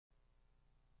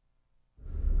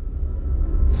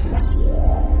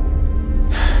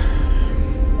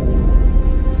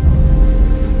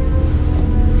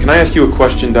I ask you a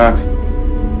question, Doc?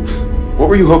 What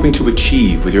were you hoping to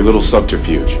achieve with your little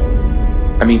subterfuge?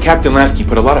 I mean, Captain Lasky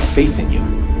put a lot of faith in you.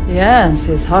 Yes,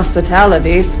 his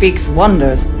hospitality speaks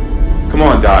wonders. Come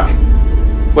on, Doc.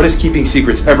 What has keeping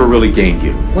secrets ever really gained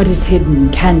you? What is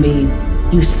hidden can be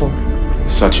useful.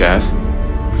 Such as?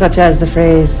 Such as the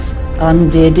phrase,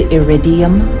 undid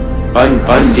iridium.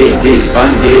 Undid.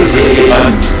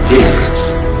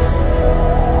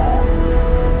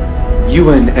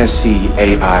 UNSC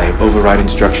AI override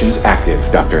instructions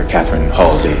active, Dr. Catherine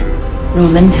Halsey.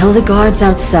 Roland, tell the guards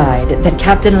outside that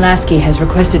Captain Lasky has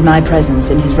requested my presence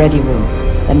in his ready room.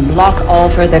 Then block all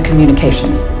further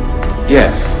communications.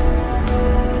 Yes.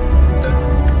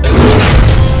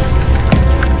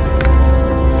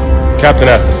 Captain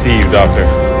has to see you, Doctor.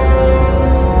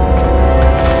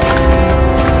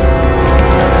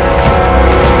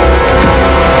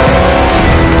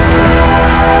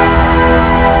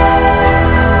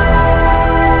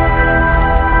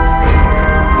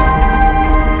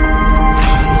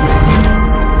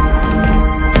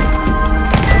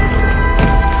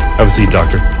 Have a seat,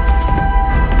 Doctor.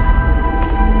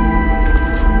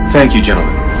 Thank you,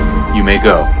 gentlemen. You may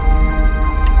go.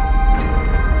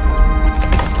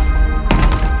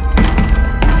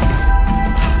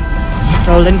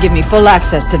 Roland, give me full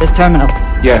access to this terminal.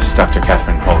 Yes, Dr.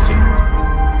 Catherine Halsey.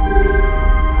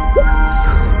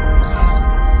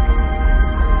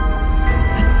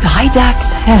 The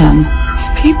Didact's hand.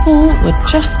 If people would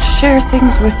just share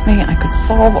things with me, I could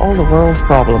solve all the world's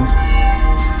problems.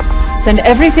 Send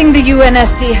everything the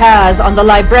UNSC has on the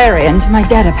librarian to my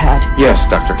datapad. Yes,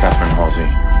 Dr. Catherine Halsey.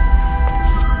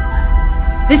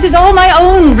 This is all my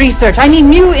own research. I need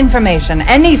new information.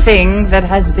 Anything that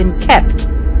has been kept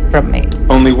from me.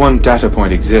 Only one data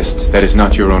point exists that is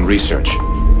not your own research.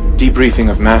 Debriefing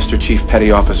of Master Chief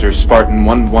Petty Officer Spartan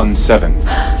 117,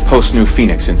 post-New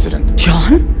Phoenix incident.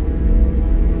 John?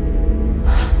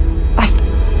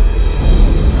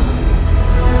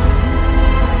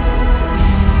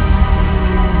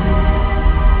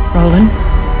 Roland,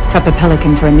 prep a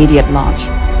Pelican for immediate launch.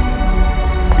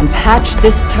 And patch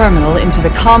this terminal into the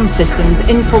comm systems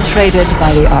infiltrated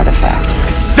by the artifact.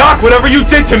 Doc, whatever you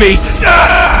did to me!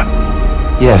 Ah!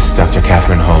 Yes, Dr.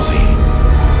 Catherine Halsey.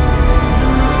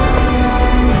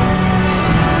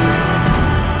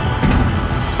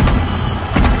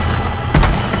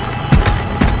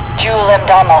 Jewel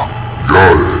Mdama.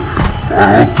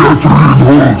 Catherine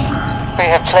Halsey. We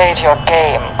have played your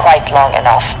game quite long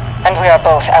enough, and we are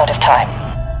both out of time.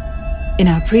 In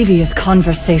our previous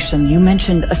conversation, you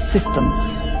mentioned assistance.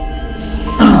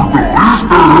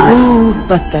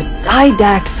 But the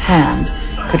Didact's hand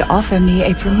could offer me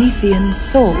a Promethean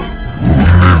soul.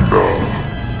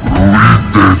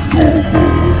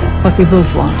 What we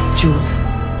both want, Jewel.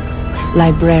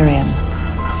 Librarian.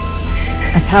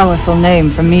 A powerful name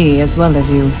for me as well as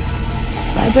you.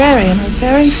 Librarian was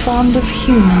very fond of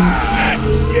humans.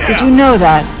 Did you know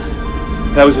that?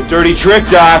 That was a dirty trick,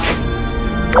 Doc.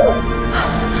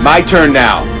 My turn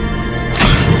now.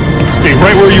 Stay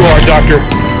right where you are, Doctor.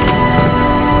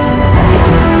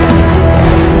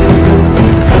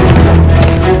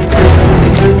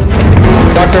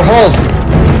 Dr. Halsey,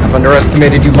 I've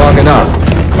underestimated you long enough.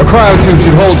 A cryotube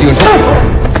should hold you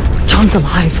until... John's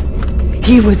alive.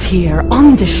 He was here,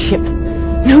 on the ship.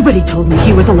 Nobody told me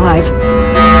he was alive.